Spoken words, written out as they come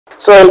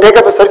So I will take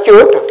up a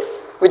circuit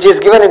which is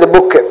given in the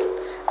book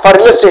for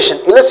illustration.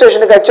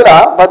 Illustration actually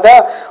பார்த்தா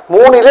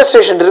மூணு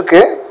illustration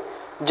இருக்கு.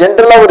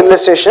 General ஒரு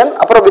illustration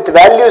அப்புறம் with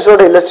values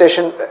ஓட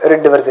illustration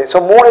ரெண்டு வருது. So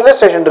மூணு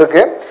illustration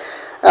இருக்கு.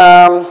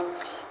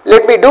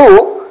 Let me do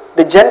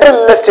the general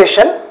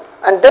illustration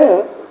and then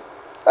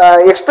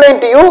explain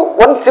to you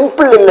one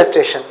simple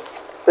illustration.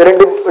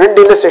 ரெண்டு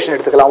illustration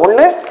எடுத்துக்கலாம்.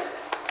 ஒன்னு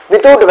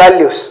without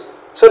values.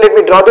 So let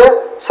me draw the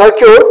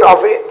circuit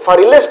for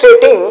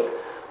illustrating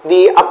the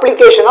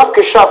application of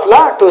Kirchhoff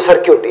law to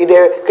circuit. இது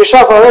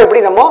Kirchhoff law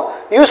எப்படி நம்ம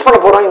use பண்ண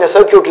போறோம் இந்த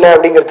சர்க்யூட்ல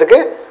அப்படிங்கிறதுக்கு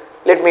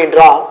let me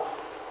draw.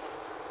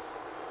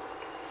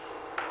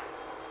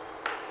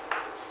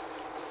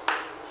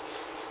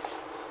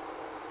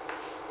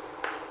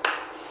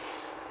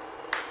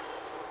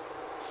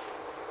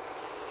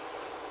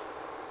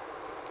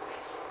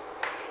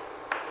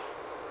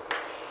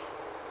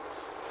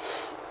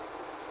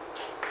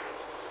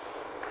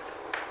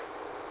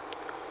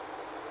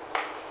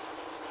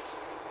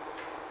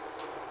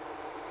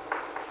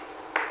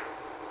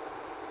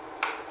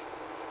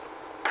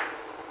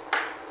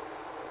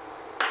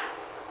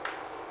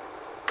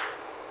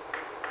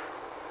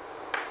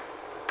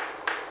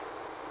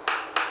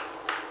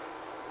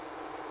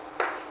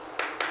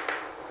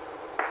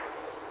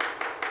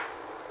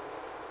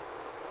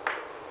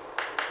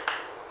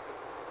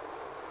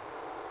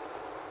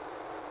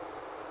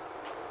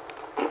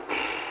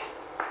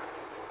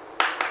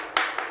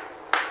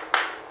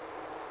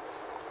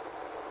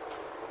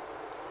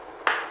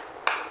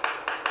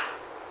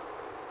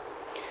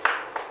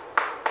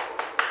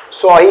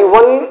 So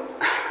I1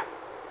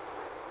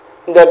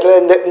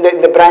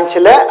 இந்த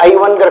branchல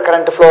I1 ங்கற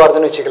current flow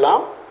ஆகுதுன்னு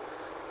வெச்சுக்கலாம்.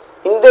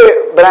 இந்த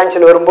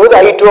branchல வரும்போது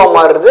I2 ஆ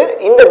மாறுது.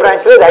 இந்த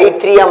branchல இது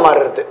I3 ஆ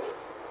மாறுது.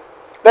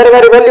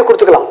 வேற வேல்யூ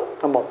கொடுத்துக்கலாம்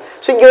நம்ம.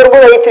 சோ இங்க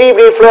வரும்போது I3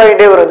 இப்படி flow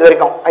ஆயிட்டே வரும் இது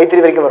வரைக்கும்.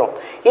 I3 வரைக்கும் வரும்.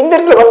 இந்த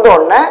இடத்துல வந்த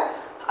உடனே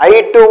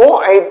I2 வும்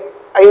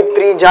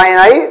I3 ஜாயின்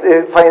ஆகி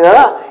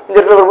ஃபைனலா இந்த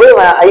இடத்துல வரும்போது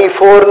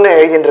I4 ன்னு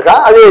எழுதிட்டு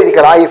இருக்கான். அது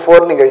எழுதிக்கலாம்.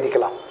 I4 ன்னு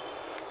எழுதிக்கலாம்.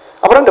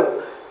 அப்புறம் இந்த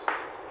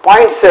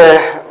பாயிண்ட்ஸ்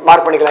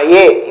மார்க் பண்ணிக்கலாம்.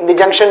 A இந்த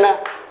ஜங்ஷன்,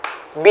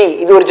 B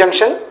இது ஒரு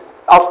ஜங்ஷன்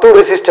ஆஃப் 2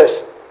 ரெசிஸ்டர்ஸ்,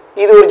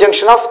 இது ஒரு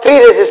ஜங்ஷன் ஆஃப் 3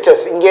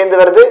 ரெசிஸ்டர்ஸ். இங்க இருந்து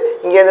வருது,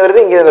 இங்க இருந்து வருது,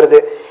 இங்க இருந்து வருது.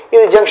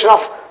 இது junction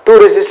of 2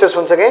 resistors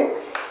once again.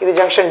 இது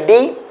ஜங்ஷன் D,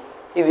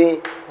 இது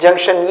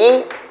ஜங்ஷன் E,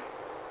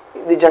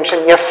 இது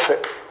junction F.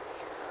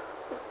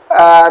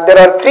 There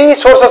are 3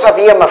 sources of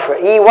EMF,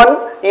 E1,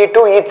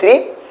 E2, E3.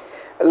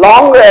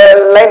 Long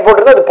line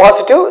போட்டுருந்தா அது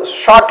பாசிட்டிவ்,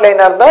 ஷார்ட்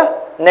லைனா இருந்தா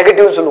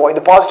நெகட்டிவ் சொல்லுவோம்.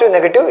 இது பாசிட்டிவ்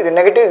நெகட்டிவ், இது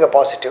நெகட்டிவ் இங்க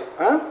பாசிட்டிவ்.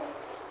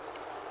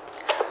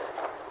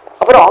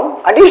 அப்புறம்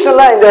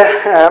அடிஷனலா இந்த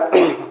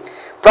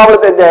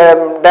ப்ராப்ளத்தை இந்த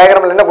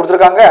டயக்ராம்ல என்ன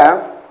கொடுத்திருக்காங்க,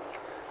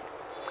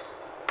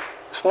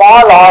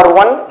 small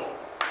r1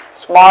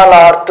 small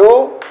r2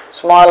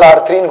 small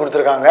r3 ன்னு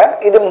கொடுத்திருக்காங்க.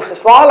 இது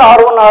ஸ்மால்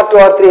r1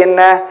 r2 r3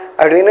 என்ன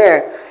அப்படினு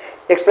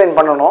எக்ஸ்பிளைன்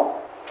பண்ணனும்.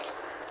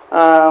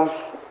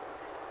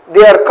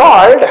 they are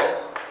called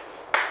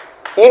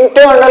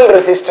internal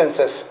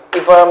resistances.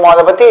 இப்போ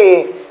அத பத்தி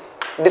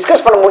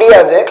டிஸ்கஸ் பண்ண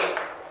முடியாது.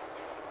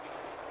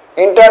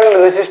 internal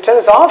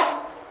resistance of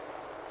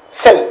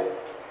cell.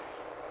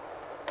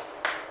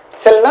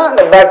 செல்னா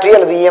அந்த பேட்டரி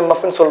அல்லது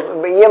EMF ன்னு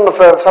சொல்றோம். EMF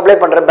சப்ளை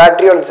பண்ற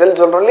பேட்டரி அல்லது செல்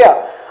சொல்றோம் இல்லையா,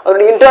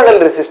 அதோட இன்டர்னல்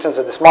ரெசிஸ்டன்ஸ்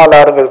அது ஸ்மால்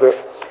ஆர்ங்கிறது.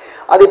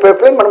 அது இப்போ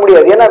எக்ஸ்பிளைன் பண்ண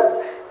முடியாது. ஏன்னா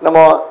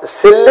நம்ம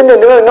செல்லுன்னு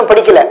இன்னும்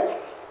படிக்கல,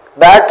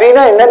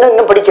 பேட்டரினா என்னன்னு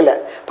இன்னும் படிக்கல.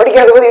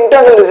 படிக்காத போது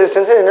இன்டர்னல்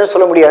ரெசிஸ்டன்ஸ் என்னன்னு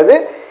சொல்ல முடியாது.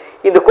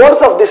 இந்த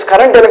course of this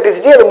current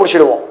electricity அதை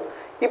முடிச்சிடுவோம்.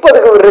 இப்போ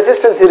அதுக்கு ஒரு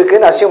ரெசிஸ்டன்ஸ்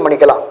இருக்குன்னு அசியூம்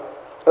பண்ணிக்கலாம்.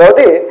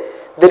 அதாவது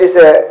there is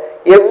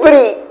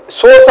every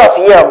source of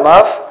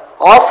EMF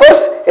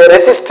offers a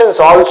resistance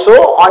also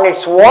on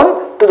its own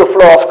to the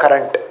flow of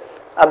current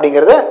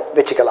அப்படிங்கறத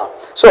வெச்சுக்கலாம்.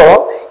 சோ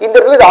இந்த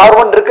இடத்துல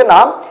R1 இருக்குனா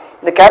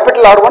இந்த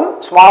கேபிட்டல் R1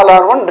 ஸ்மால்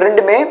R1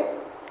 ரெண்டுமே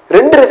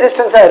ரெண்டு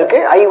ரெசிஸ்டன்ஸா இருக்கு.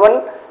 I1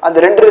 அந்த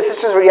ரெண்டு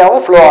ரெசிஸ்டன்ஸ்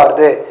வழியாவும் flow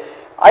ஆகுது.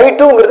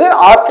 I2 ங்கிறது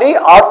R3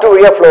 R2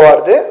 வழியா flow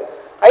ஆகுது.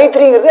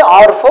 I3 ங்கிறது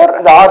R4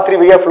 அந்த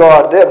R3 வழியா flow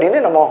ஆகுது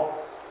அப்படினு நம்ம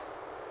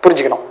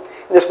புரிஞ்சுக்கணும்.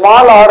 இந்த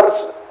ஸ்மால் R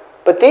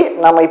பத்தி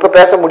நாம இப்ப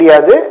பேச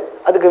முடியாது,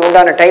 அதுக்கு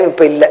உண்டான டைம்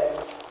இப்ப இல்ல.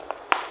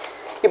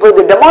 இப்போ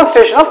இந்த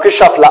டெமான்ஸ்ட்ரேஷன் ஆஃப்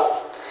Kirchhoff law.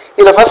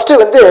 இதுல ஃபர்ஸ்ட்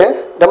வந்து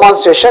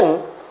டெமான்ஸ்ட்ரேஷன்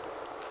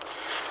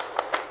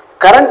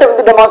கரண்ட்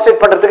வந்து டெமான்ஸ்ட்ரேட்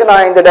பண்றதுக்கு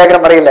நான் இந்த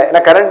டயகிராம் வரையல.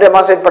 ஏன்னா கரண்ட்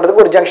டெமான்ஸ்ட்ரேட்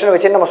பண்றதுக்கு ஒரு ஜங்ஷன்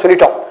வச்சு நம்ம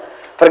சொல்லிட்டோம்.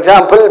 ஃபார்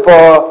எக்ஸாம்பிள் இப்போ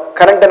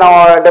கரண்ட்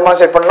நான்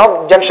டெமான்ஸ்ட்ரேட் பண்ணனும்,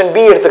 ஜங்ஷன்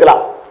B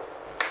எடுத்துக்கலாம்.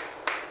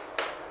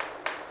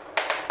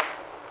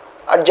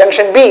 At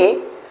junction B,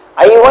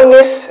 I1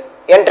 is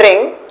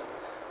entering,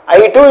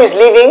 I2 is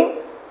leaving,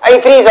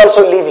 I3 is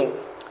also leaving.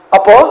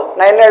 அப்போ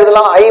நான் என்ன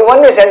எழுதலாம், I1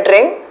 is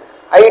entering,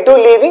 I2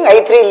 leaving,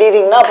 I3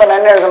 leaving னா அப்ப நான்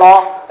என்ன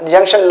எழுதணும்,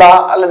 ஜங்ஷன் லா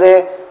அல்லது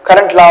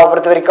கரண்ட் லா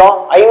பொறுத்த வரைக்கும்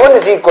I1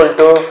 is equal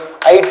to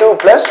I2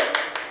 plus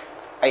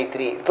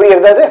I3.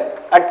 புரியுதா அது?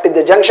 At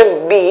the junction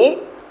B,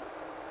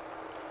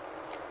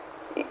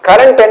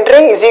 current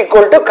entering is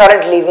equal to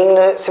current leaving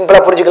னு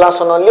சிம்பிளா புரிஞ்சிக்கலாம்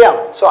சொன்னோம் இல்லையா.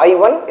 So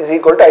I1 is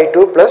equal to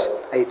I2 plus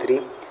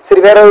I3.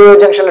 சரி, வேற ஒரு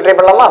ஜங்ஷன்ல ட்ரை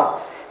பண்ணலாமா?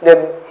 இந்த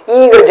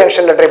ஈங்கிற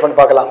ஜங்ஷன்ல ட்ரை பண்ணி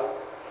பார்க்கலாம்.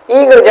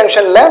 ஈங்கிற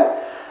ஜங்ஷன்ல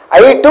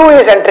I2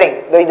 is entering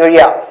இது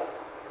வழியா,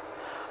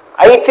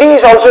 I3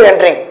 is also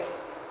entering,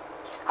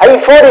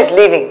 I4 is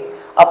leaving.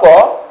 அப்போ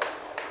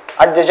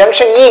at the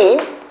junction E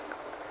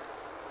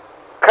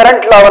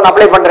current law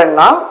apply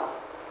பண்றேன்னா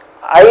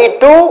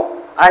I2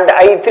 and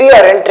I3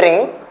 are entering,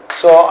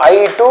 so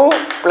I2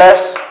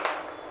 plus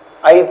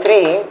I3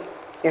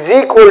 is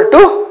equal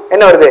to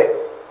என்ன வருது,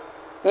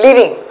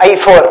 leaving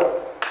I4.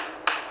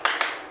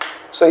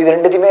 so இது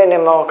ரெண்டுத்தையுமே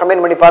நம்ம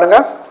combine பண்ணி பாருங்க.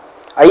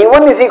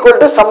 I1 is equal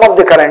to sum of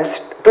the currents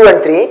 2 and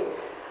 3,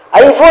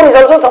 I4 is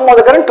also sum of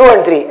the current 2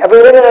 and 3. அப்ப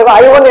இதுல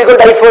I1 equal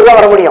to I4 தான்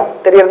வர முடியும்,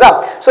 தெரியுதா?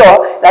 so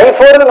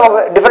I4 நம்ம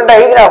டிஃபரண்டா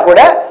எழுதினா கூட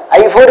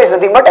I4 is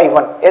nothing but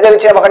I1. எதை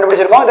வச்சு நம்ம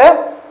கண்டுபிடிச்சிருக்கோம்? இது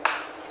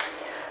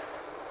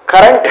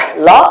current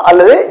law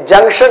அல்லது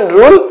junction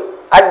rule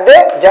at the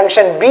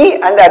junction B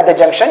and at the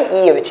junction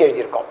E வச்சு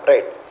எழுதியிருக்கோம்,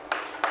 ரைட்?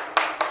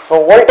 இப்போ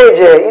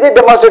வோல்டேஜ் இதை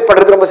டெமான்ஸ்ட்ரேட்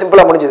பண்றது ரொம்ப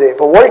சிம்பிளா முடிஞ்சது.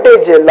 இப்போ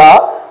வோல்டேஜ் லா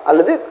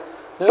அல்லது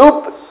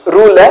லூப்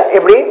ரூல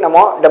எப்படி நம்ம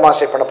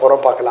டெமான்ஸ்ட்ரேட் பண்ண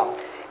போறோம் பார்க்கலாம்.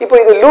 இப்போ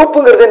இது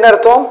லூப்ங்கிறது என்ன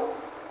அர்த்தம்?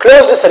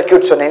 க்ளோஸ்டு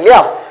சர்க்யூட் சொன்னேன் இல்லையா?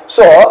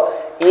 So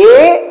A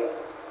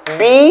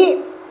B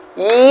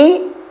E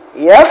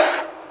F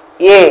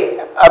A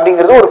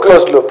அப்படிங்கிறது ஒரு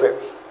க்ளோஸ்ட் லூப்.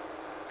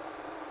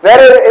 வேற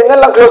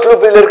என்னெல்லாம் க்ளோஸ்ட்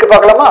லூப் இதில் இருக்கு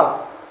பார்க்கலாமா?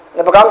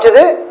 இப்போ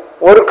காமிச்சது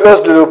ஒரு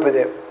க்ளோஸ்டு லூப்.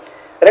 இது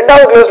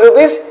ரெண்டாவது closed loop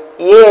is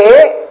A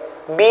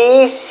B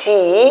C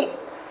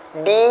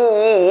D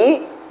E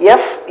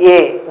F A.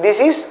 This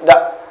is the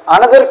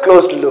another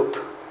closed loop.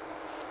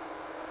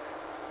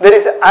 There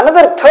is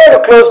another third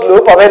closed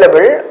loop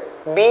available,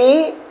 B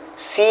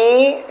C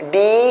D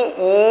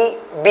E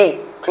B.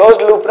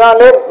 closed loop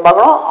நாலே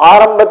பார்க்கணும்,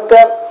 ஆரம்பத்த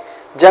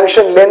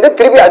ஜங்ஷன்ல இருந்து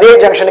திருப்பி அதே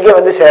ஜங்ஷனுக்கே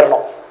வந்து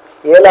சேரணும்.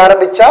 ஏல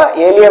ஆரம்பிச்சா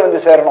ஏலியே வந்து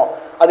சேரணும்.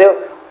 அது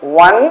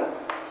 1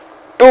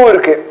 2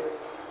 இருக்கு,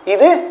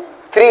 இது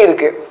 3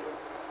 இருக்கு.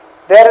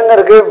 வேற என்ன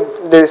இருக்கு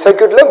இந்த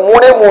சர்க்யூட்ல?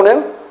 3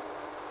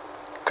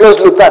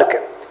 க்ளோஸ்ட் லூப் தான் இருக்கு.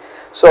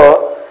 ஸோ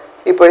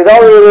இப்போ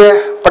ஏதாவது ஒரு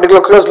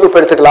பர்டிகுலர் க்ளோஸ்ட் லூப்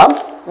எடுத்துக்கலாம்.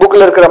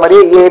 புக்கில் இருக்கிற மாதிரி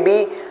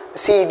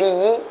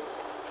ABCDE,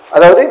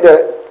 அதாவது இந்த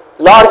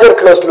லார்ஜர்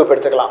க்ளோஸ்ட் லூப்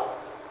எடுத்துக்கலாம்.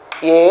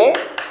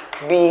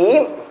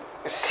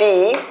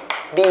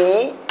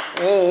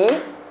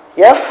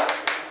 ABCDEF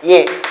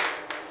A.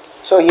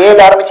 ஸோ ஏல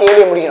ஆரம்பிச்சு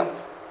ஏலியே முடிக்கணும்,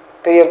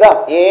 தெரியுறதா?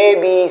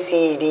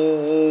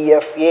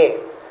 ABCDEF A.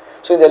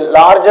 ஸோ இந்த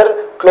லார்ஜர்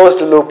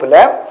க்ளோஸ்ட் லூப்பில்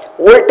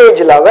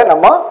வோல்டேஜ் லாவை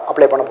நம்ம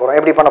அப்ளை பண்ண போகிறோம்.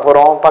 எப்படி பண்ண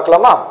போகிறோம்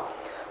பார்க்கலாமா?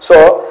 So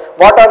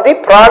what are the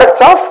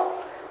products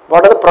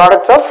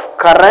of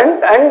current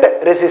and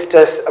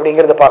resistors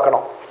அப்படிங்கறத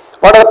பார்க்கணும்.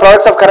 What are the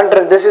products of current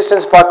and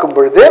resistance பார்க்கும்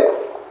பொழுது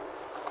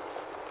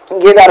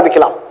இங்கே இருந்து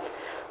ஆரம்பிக்கலாம்.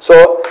 so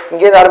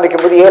இங்கே இருந்து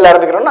ஆரம்பிக்கும் போது ஏல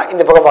ஆரம்பிக்கணும்னா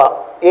இந்த பக்கமா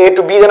A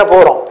to B தான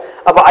போறோம்.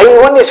 அப்ப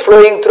I1 is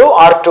flowing through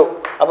R2.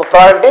 அப்ப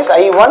product is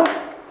I1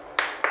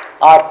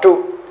 R2.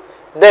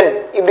 then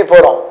இப்படி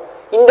போறோம்.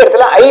 இந்த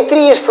இடத்துல I3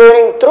 is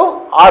flowing through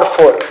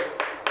R4.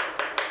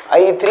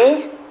 I3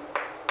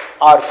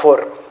 R4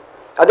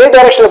 அதே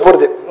டைரக்ஷன்ல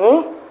போறது,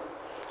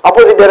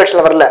 ஆப்போசிட்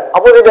டைரக்ஷன்ல வரல.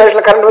 ஆப்போசிட்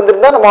டைரக்ஷன்ல கரண்ட்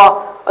வந்திருந்தா நம்ம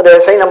அதை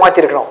சைனை மாத்தி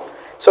இருக்கணும்.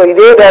 ஸோ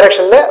இதே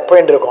டைரக்ஷன்ல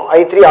போயிட்டு இருக்கோம்.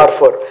 I3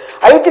 R4.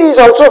 I3 is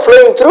also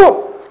flowing through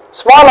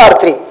small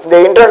R3, இந்த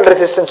இன்டர்னல்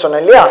ரெசிஸ்டன்ஸ்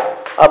சொன்னேன் இல்லையா?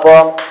 அப்போ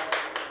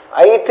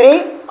I3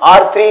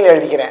 R3 ன்னு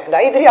எழுதிக்கிறேன். இந்த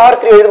I3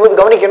 R3 எழுதும்போது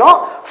கவனிக்கணும்,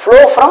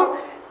 flow from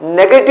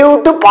negative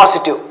to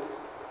positive.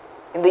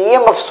 இந்த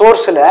EMF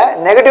சோர்ஸ்ல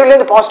நெகட்டிவ்ல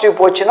இருந்து பாசிட்டிவ்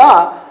போச்சுன்னா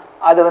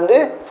அது வந்து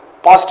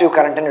பாசிட்டிவ்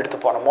கரண்ட்னு எடுத்து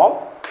போனோமோ.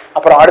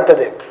 அப்புறம்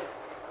அடுத்தது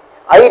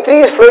I3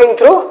 is flowing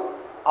through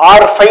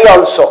R5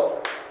 also.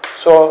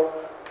 So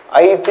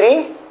I3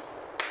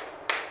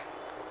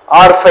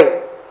 R5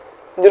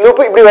 இந்த லூப்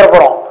இப்படி வர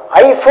போறோம்.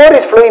 I4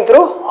 is flowing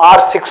through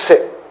R6.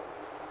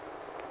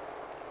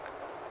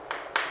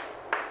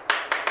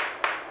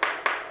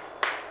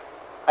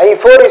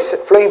 I4 is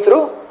flowing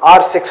through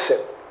R6.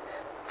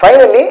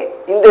 Finally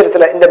இந்த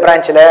இடத்துல இந்த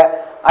பிரான்ச்ல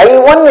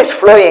I1 is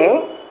flowing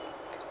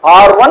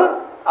R1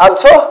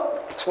 also,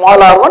 small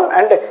r1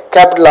 and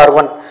capital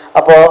R1.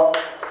 அப்போ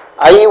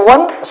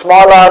I1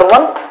 small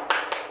r1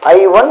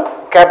 I1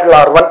 capital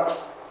R1.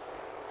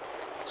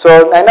 so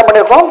என்ன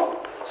பண்ணிருக்கோம்?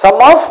 sum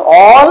of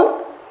all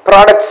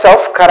products of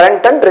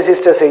current and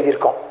resistors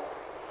எழுதியிருக்கோம்.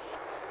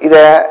 இத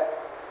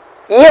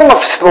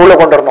EMF உள்ள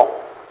கொண்டு வரணும்.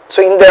 so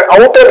இந்த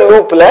outer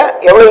loopல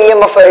எவ்வளவு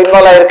EMF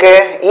இன்வால்வ் ஆயிருக்கு?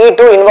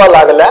 E2 இன்வால்வ்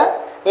ஆகல,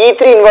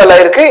 E3 இன்வால்வ்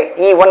ஆயிருக்கு,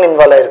 E1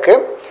 இன்வால்வ் ஆயிருக்கு.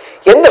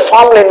 எந்த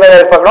ஃபார்ம்ல இன்வால்வ்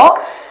ஆயிருக்கு பார்க்கணும்.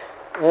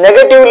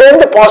 நெகட்டிவ்ல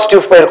இருந்து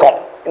பாசிட்டிவ் போயிருக்கோம்.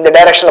 இந்த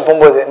டைரக்ஷன்ல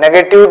போகும்போது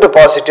நெகட்டிவ் டு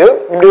பாசிட்டிவ்,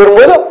 இப்படி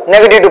வரும்போது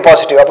நெகட்டிவ் டு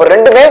பாசிட்டிவ். அப்போ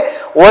ரெண்டுமே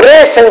ஒரே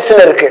சென்ஸ்ல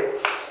இருக்கு.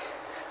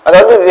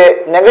 அதாவது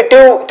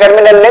நெகட்டிவ்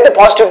டெர்மினல்ல இருந்து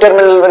பாசிட்டிவ்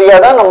டெர்மினல் வழியா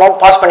தான் நம்ம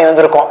பாஸ் பண்ணி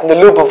வந்திருக்கோம் இந்த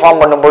லூப்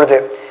ஃபார்ம் பண்ணும்பொழுது.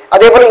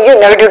 அதே போல இங்கே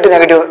நெகட்டிவ் டு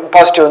நெகட்டிவ்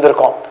பாசிட்டிவ்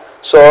வந்திருக்கோம்.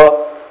 So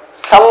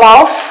some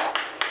of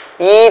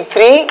E3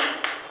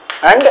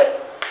 and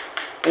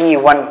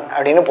E1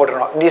 அப்படின்னு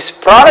போட்டுருக்கோம். These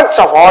products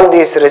of all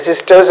these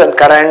resistors and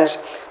currents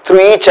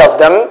through each of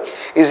them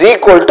is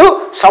equal to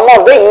sum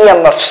of the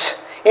EMFs,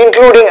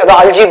 including the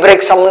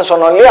algebraic sum னு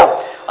சொன்னோம் இல்லையா?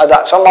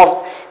 அதான் sum of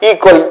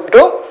equal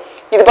to,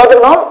 இது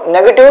பார்த்துக்கணும்,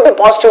 negative to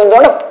positive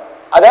வந்தோடனே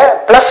அதை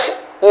பிளஸ்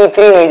E3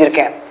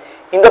 எழுதியிருக்கேன்.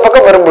 இந்த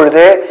பக்கம்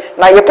வரும்பொழுது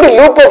நான் எப்படி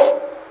லூப் ஆஃப்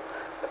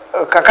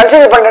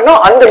கன்சிடர் பண்ணணும்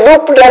அந்த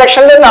லூப்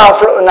டைரக்ஷன்ல நான்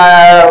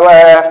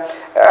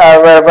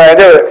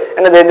இது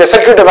என்னது இந்த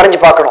சர்க்யூட்டை வரைஞ்சி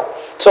பார்க்கணும்.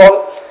 ஸோ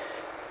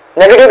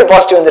நெகட்டிவ் டு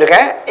பாசிட்டிவ்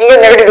வந்திருக்கேன், இங்கே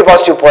நெகட்டிவ் டு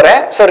பாசிட்டிவ்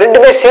போகிறேன். ஸோ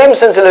ரெண்டுமே சேம்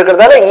சென்ஸில்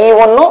இருக்கிறதால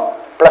E1ம்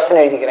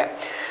ப்ளஸ்ன்னு எழுதிக்கிறேன்.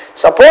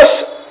 சப்போஸ்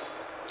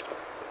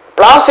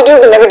பாசிட்டிவ்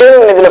டு நெகட்டிவ்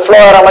இதில் ஃப்ளோ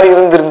ஆகிற மாதிரி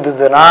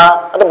இருந்ததுன்னா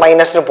அது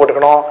மைனஸ்னு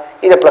போட்டுக்கணும்,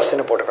 இதை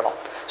ப்ளஸ்ன்னு போட்டுக்கணும்.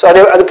 ஸோ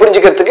அது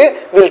புரிஞ்சுக்கிறதுக்கு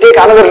வில் டேக்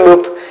அனதர்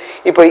லூப்.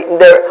 இப்போ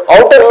இந்த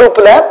அவுட்டர்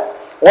லூப்பில்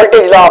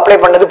வோல்டேஜில் அப்ளை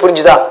பண்ணது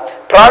புரிஞ்சுதா?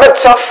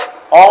 Products of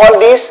all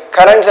these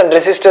currents and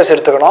resistors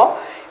எடுத்துக்கணும்.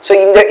 ஸோ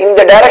இந்த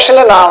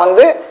டைரக்ஷனில் நான்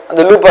வந்து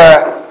அந்த லூப்பை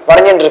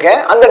வரைஞ்சிட்டு இருக்கேன்,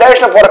 அந்த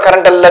டைரக்ஷனில் போகிற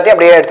கரண்ட் எல்லாத்தையும்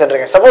அப்படியே எடுத்துட்டு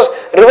இருக்கேன். சப்போஸ்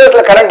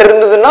ரிவர்ஸில் கரண்ட்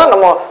இருந்ததுன்னா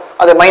நம்ம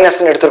அதை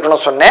மைனஸ்ன்னு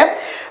எடுத்துருக்கணும் சொன்னேன்.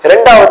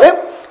 ரெண்டாவது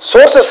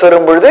சோர்ஸஸ்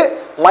வரும்பொழுது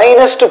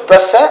மைனஸ் டு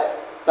ப்ளஸ்ஸை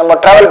நம்ம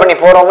ட்ராவல் பண்ணி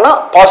போகிறோம்னா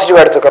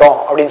பாசிட்டிவாக எடுத்துக்கிறோம்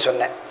அப்படின்னு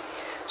சொன்னேன்.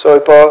 ஸோ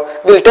இப்போ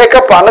will take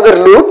up another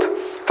loop.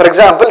 For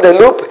example the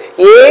loop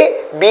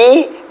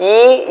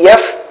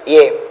ABEFA.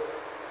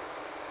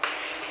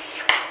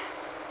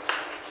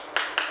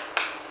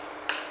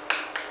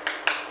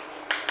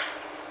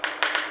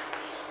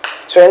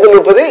 So எந்த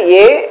லூப் இது?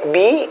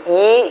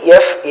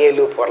 ABEFA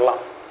லூப்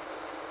வரலாம்.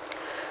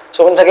 ஸோ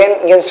ஒன்ஸ் அகெயின்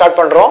இங்கேருந்து ஸ்டார்ட்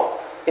பண்ணுறோம்.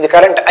 இது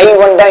கரண்ட்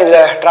I1 தான்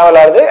இதில் ட்ராவல்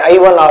ஆகுது.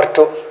 I1 R2,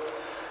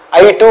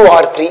 I2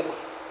 R3,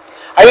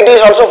 I2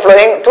 is also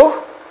flowing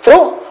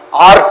through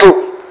R2.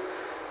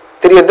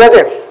 தெரியுது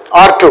அது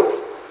R2.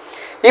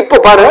 இப்போ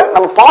பாரு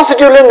நம்ம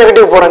பாசிட்டிவ்லேருந்து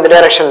நெகட்டிவ் போகிறோம் இந்த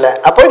டைரக்ஷனில்.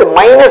 அப்போ இது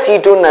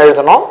 -E2ன்னு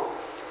எழுதணும்.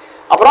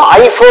 அப்புறம்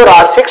I4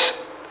 R6,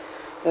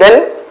 தென்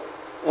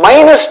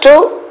 -2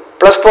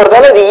 ப்ளஸ்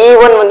போகிறதால இது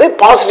E1 வந்து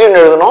பாசிட்டிவ்னு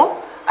எழுதணும்.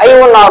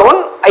 I1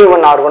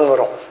 R1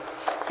 வரும்.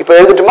 இப்போ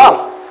எழுதிட்டுமா?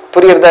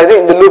 புரியுறதா? இது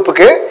இந்த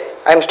லூப்புக்கு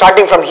I am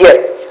starting from here.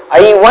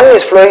 I1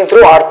 is flowing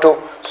through R2.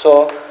 So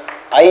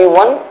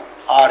I1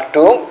 R2,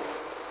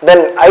 then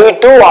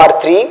I2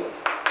 R3.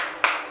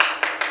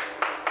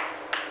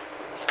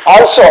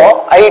 Also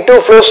I2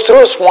 flows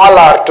through small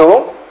R2.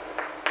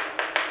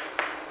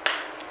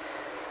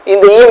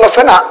 இந்த EMF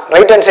நான்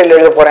ரைட் ஹேண்ட் சைடில்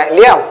எழுத போகிறேன்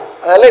இல்லையா?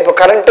 அதனால இப்போ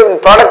கரண்ட்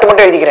ப்ராடக்ட்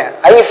மட்டும் எழுதிக்கிறேன்.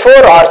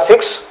 I4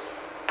 R6,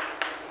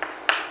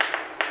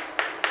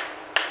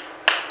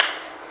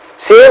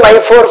 same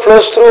I4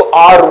 flows through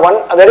R1.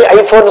 அதாவது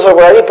I4ன்னு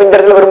சொல்லக்கூடாது, இப்போ இந்த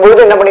இடத்துல வரும்போது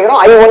என்ன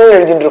பண்ணிக்கிறோம்? I1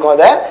 எழுதிட்டு இருக்கோம்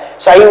அதை.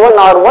 So I1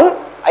 R1,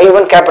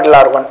 I1 capital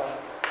R1.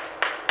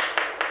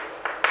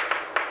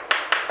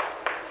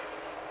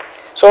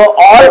 So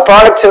all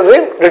products have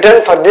been written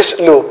for this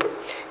loop.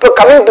 இப்போ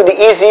coming to the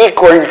is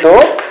equal to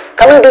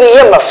coming to the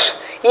EMFs.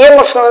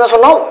 EMFs நம்ம என்ன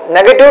சொன்னோம்?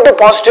 நெகட்டிவ் டு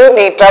பாசிட்டிவ்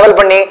நீ ட்ராவல்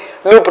பண்ணி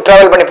loop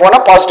travel பண்ணி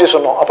போனால் positive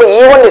சொன்னோம். அப்போ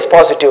E1 is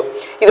பாசிட்டிவ்,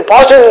 இது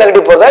பாசிட்டிவ்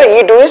நெகட்டிவ் போகிறதால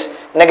E2 is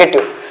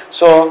negative.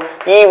 So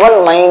E1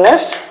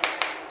 minus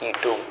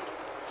E2.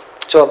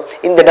 So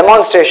in the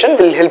demonstration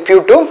will help you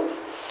to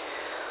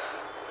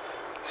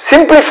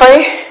simplify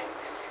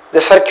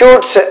the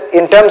circuits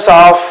in terms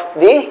of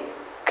the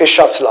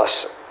Kirchhoff's laws.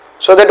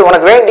 So that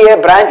உனக்கு வேண்டிய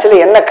பிரான்ச்சில்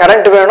என்ன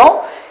current வேணும்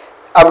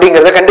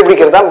அப்படிங்கிறத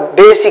கண்டுபிடிக்கிறது தான்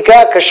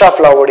பேசிக்காக கிர்ச்சாஃப்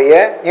லாவுடைய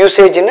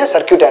யூசேஜ் இன்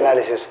circuit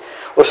analysis.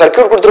 ஒரு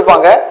circuit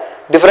கொடுத்துருப்பாங்க,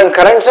 different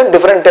கரண்ட்ஸும்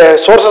different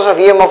sources of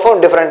இஎம்எஃப்பும்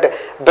different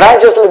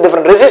பிரான்ச்சஸில்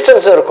different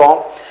ரெசிஸ்டன்ஸும் இருக்கும்.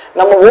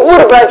 நம்ம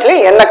ஒவ்வொரு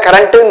பிரான்ச்லையும் என்ன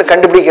கரண்ட்டுன்னு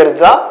கண்டுபிடிக்கிறது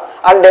தான்,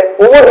 அண்ட்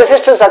ஒவ்வொரு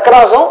ரெசிஸ்டன்ஸ்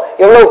அக்ராஸும்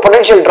எவ்வளோ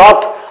பொட்டன்ஷியல்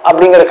ட்ராப்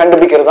அப்படிங்கிற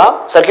கண்டுபிடிக்கிறது தான்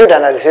circuit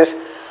analysis.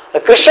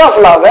 Kirchhoff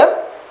லாவை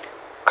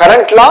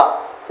current law,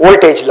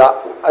 voltage law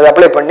அதை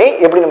அப்ளை பண்ணி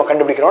எப்படி நம்ம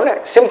கண்டுபிடிக்கிறோம்னு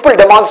சிம்பிள்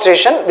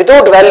டெமான்ஸ்ட்ரேஷன்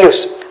வித்தவுட்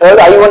வேல்யூஸ்.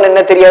 அதாவது I1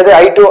 என்ன தெரியாது,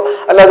 I2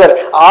 அல்லது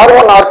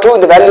R1 R2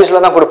 இந்த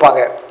வேல்யூஸ்லாம் தான் கொடுப்பாங்க.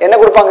 என்ன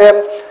கொடுப்பாங்க?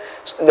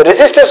 இந்த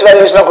ரெசிஸ்டன்ஸ்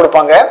வேல்யூஸ்லாம்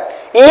கொடுப்பாங்க,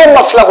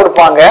 இஎம்எஃப்ஸ்லாம்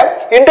கொடுப்பாங்க,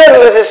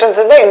 இன்டர்னல் ரெசிஸ்டன்ஸ்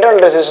இருந்தால்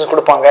இன்டர்னல் ரெசிஸ்டன்ஸ்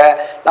கொடுப்பாங்க.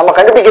 நம்ம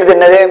கண்டுபிடிக்கிறது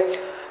என்னது?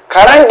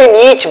 Current in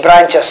each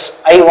branches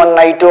I1,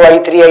 I2,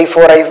 I3,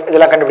 I4,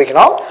 இதெல்லாம்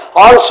கண்டுபிடிக்கணும்.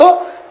 ஆல்சோ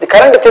இந்த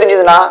கரண்ட்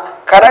தெரிஞ்சதுன்னா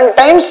current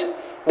times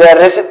the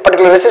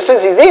particular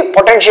resistance is the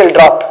potential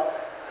drop,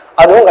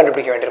 அதுவும்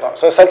கண்டுபிடிக்க வேண்டியிருக்கும்.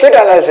 ஸோ சர்க்யூட்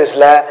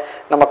அனாலிசிஸில்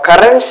நம்ம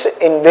currents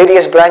in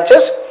various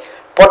branches,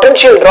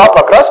 potential drop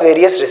across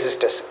various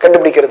resistors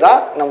கண்டுபிடிக்கிறது தான்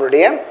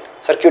நம்மளுடைய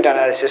சர்க்யூட்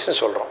அனாலிசிஸ்ன்னு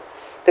சொல்கிறோம்.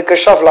 இது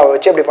கிர்ச்சாஃப் லாவை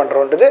வச்சு எப்படி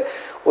பண்ணுறோன்றது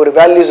ஒரு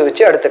வேல்யூஸை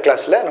வச்சு அடுத்த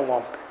கிளாஸில் நம்ம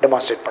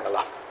டெமான்ஸ்ட்ரேட்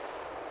பண்ணலாம்.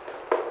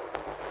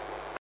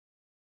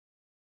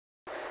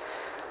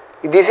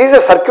 This is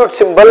a circuit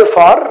symbol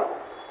for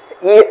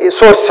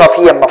source of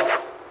EMF.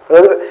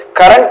 அதாவது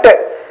கரண்ட்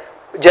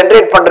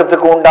ஜென்ரேட்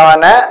பண்ணுறதுக்கு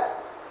உண்டான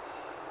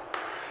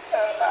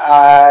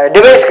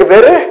டிவைஸ்க்கு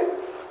பேர்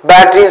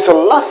பேட்டரின்னு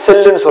சொல்லலாம்,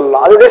 செல்லுன்னு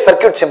சொல்லலாம். அதோடைய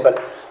சர்க்யூட் சிம்பிள்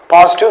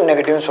பாசிட்டிவ்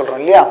நெகட்டிவ்னு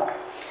சொல்கிறோம் இல்லையா?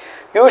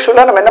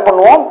 யூஸ்வலாக நம்ம என்ன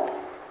பண்ணுவோம்?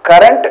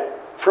 Current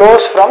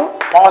flows from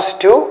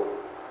positive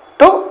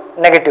to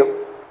negative.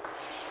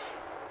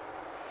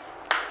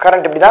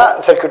 Current இப்படி தான்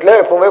சர்க்யூட்டில்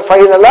எப்போவுமே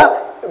ஃபைனலாக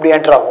இப்படி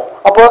என்டர் ஆகும்.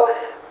 அப்போ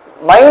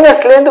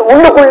மைனஸ்லேருந்து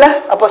உள்ளுக்குள்ள,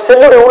 அப்போ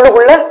செல்லுடைய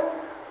உள்ளுக்குள்ள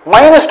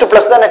மைனஸ் டு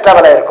ப்ளஸ் தான்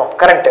ட்ராவல் ஆகிருக்கும்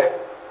கரண்ட்டு.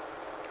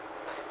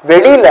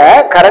 வெளியில்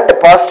கரண்ட்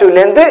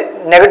பாசிட்டிவ்லேருந்து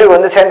நெகட்டிவ்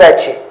வந்து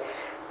சேர்ந்தாச்சு.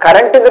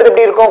 கரண்ட்டுங்கிறது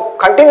எப்படி இருக்கும்?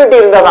 கண்டினியூட்டி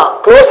இருந்தால் தான்,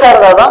 க்ளோஸாக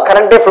இருந்தால் தான்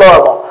கரண்ட்டே ஃப்ளோ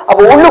ஆகும்.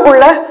 அப்போ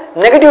உள்ளுக்குள்ள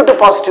நெகட்டிவ் டு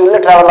பாசிட்டிவ்ல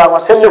ட்ராவல்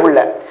ஆகும் செல்லுக்குள்ள.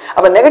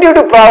 அப்போ நெகட்டிவ்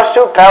டு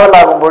பாசிட்டிவ் ட்ராவல்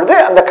ஆகும்பொழுது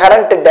அந்த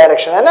கரண்ட்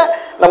டைரக்ஷனை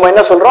நம்ம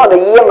என்ன சொல்கிறோம், அந்த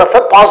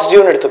இஎம்எஃப்பை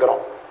பாசிட்டிவ்னு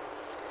எடுத்துக்கிறோம்.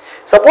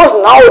 சப்போஸ்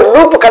நான் ஒரு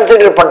லூப்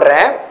கன்சிடர்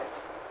பண்ணுறேன்,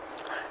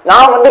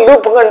 நான் வந்து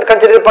லூப்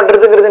கன்சிடர்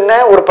பண்ணுறதுங்கிறது என்ன,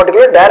 ஒரு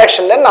பர்டிகுலர்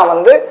டைரக்ஷனில் நான்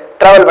வந்து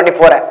ட்ராவல் பண்ணி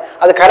போகிறேன்.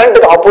 அது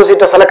கரண்ட்டுக்கு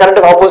ஆப்போசிட்டாக, சில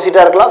கரண்ட்டுக்கு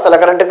ஆப்போசிட்டாக இருக்கலாம், சில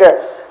கரண்ட்டுக்கு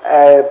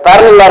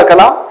பேரலாக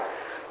இருக்கலாம்.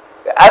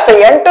 As I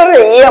enter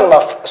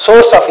EMF,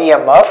 source of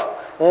EMF,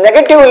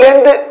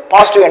 நெகட்டிவ்லேருந்து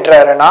positive enter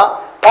ஆகிறேன்னா,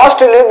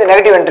 பாசிட்டிவ்லேருந்து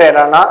negative enter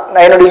ஆகிறேன்னா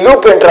நான் என்னுடைய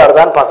லூப் என்ட்ரு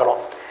ஆகுதான்னு பார்க்கணும்.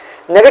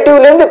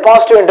 நெகட்டிவ்லேருந்து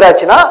பாசிட்டிவ் என்ட்ரு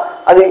ஆச்சுன்னா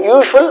அது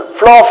யூஸ்வல்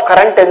ஃப்ளோ ஆஃப்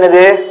கரண்ட்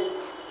என்னது,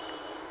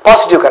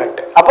 பாசிட்டிவ் கரண்ட்.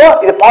 அப்போ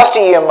இது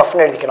பாசிட்டிவ்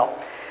இஎம்எஃப்னு எழுதிக்கணும்.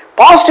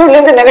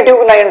 பாசிட்டிவ்லேருந்து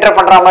நெகட்டிவ்க்கு நான் என்டர்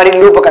பண்ணுற மாதிரி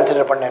லூப்பை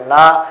கன்சிடர்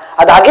பண்ணேன்னா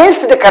அது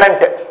அகெயின்ஸ்ட் தி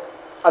கரண்ட்,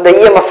 அந்த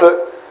இஎம்எஃப்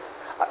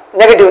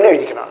நெகட்டிவ்னு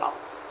எழுதிக்கணும். நான்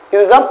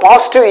இதுதான்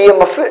பாசிட்டிவ்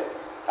இஎம்எஃப்.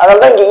 அதனால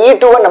தான் இங்கே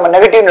E2-வை நம்ம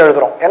நெகட்டிவ்னு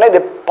எழுதுகிறோம். ஏன்னா இது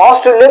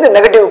பாசிட்டிவ்லேருந்து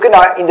நெகட்டிவ்க்கு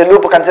நான் இந்த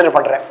லூப்பை கன்சிடர்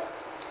பண்ணுறேன்.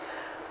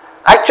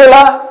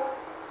 ஆக்சுவலாக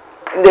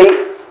இந்த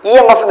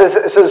இஎம்எஃப் இந்த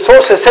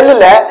சோர்ஸ்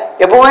செல்லில்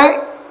எப்பவுமே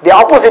தி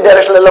ஆப்போசிட்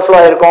டைரக்ஷனில் எல்லாம் ஃப்ளோ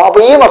ஆகிருக்கும். அப்போ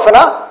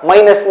இஎம்எஃப்னா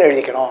மைனஸ்ன்னு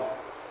எழுதிக்கணும்.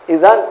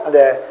 இதுதான் அந்த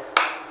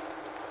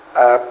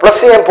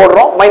ப்ளஸ் ஏம்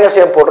போடுறோம், மைனஸ்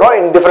ஏம் போடுறோம்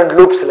இன் டிஃப்ரெண்ட்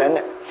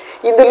லூப்ஸ்லன்னு.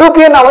 இந்த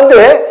லூப்பையே நான் வந்து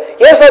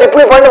ஏன் சார்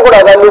இப்படி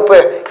பண்ணக்கூடாதா, லூப்பு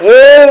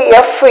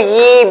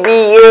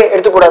AFEBA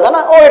எடுத்துக்கூடாதானா?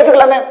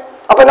 எடுத்துக்கலாமே.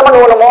 அப்போ என்ன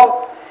பண்ணுவோம்,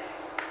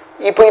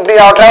 இப்போ இப்படி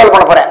நான் ட்ராவல்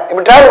பண்ண போகிறேன்.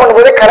 இப்படி ட்ராவல்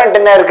பண்ணும்போதே கரண்ட்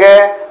என்ன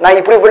இருக்குது, நான்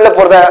இப்படி உள்ள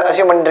போகிறத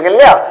அசியூம் பண்ணிட்டு இருக்கேன்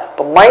இல்லையா.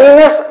 இப்போ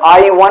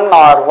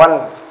 -I1R1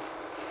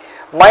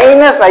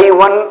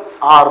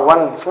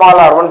 -I1R1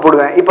 ஸ்மால் r1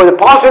 போடுவேன். இப்போ இது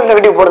பாசிட்டிவ்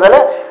நெகட்டிவ் போகிறதால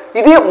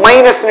இது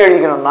மைனஸ்ன்னு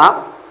எழுதிக்கணும்னா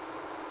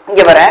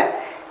இங்கே வரேன்,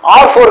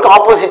 R4க்கு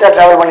ஆப்போசிட்டாக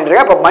ட்ராவல் பண்ணிட்டு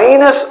இருக்கேன். இப்போ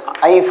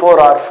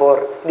 -I4R4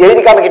 இது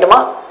எழுதி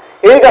காமிக்கிட்டோமா?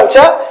 எழுதி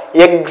காமிச்சா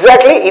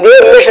எக்ஸாக்ட்லி இதே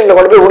ரிலேஷனில்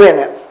கொண்டு போய்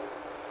விடுவேங்க.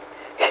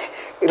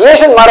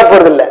 ரிலேஷன் மாற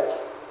போகிறது இல்லை,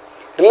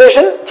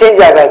 ரிலேஷன்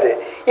சேஞ்ச் ஆகாது.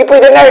 இப்போ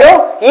இது என்ன ஆகிடும்,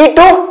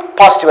 E2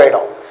 பாசிட்டிவ்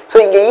ஆகிடும். ஸோ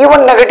இங்கே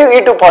E1 negative,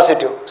 E2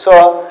 positive. So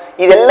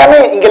இது எல்லாமே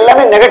இங்கே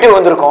எல்லாமே நெகட்டிவ்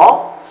வந்திருக்கும்.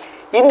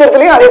 இந்த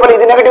இடத்துலையும் அதே போல்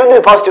இது நெகட்டிவ் வந்து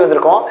பாசிட்டிவ்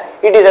வந்திருக்கும்.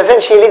 It is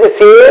essentially the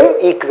same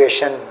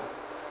equation.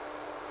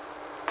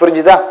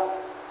 புரிஞ்சுதா?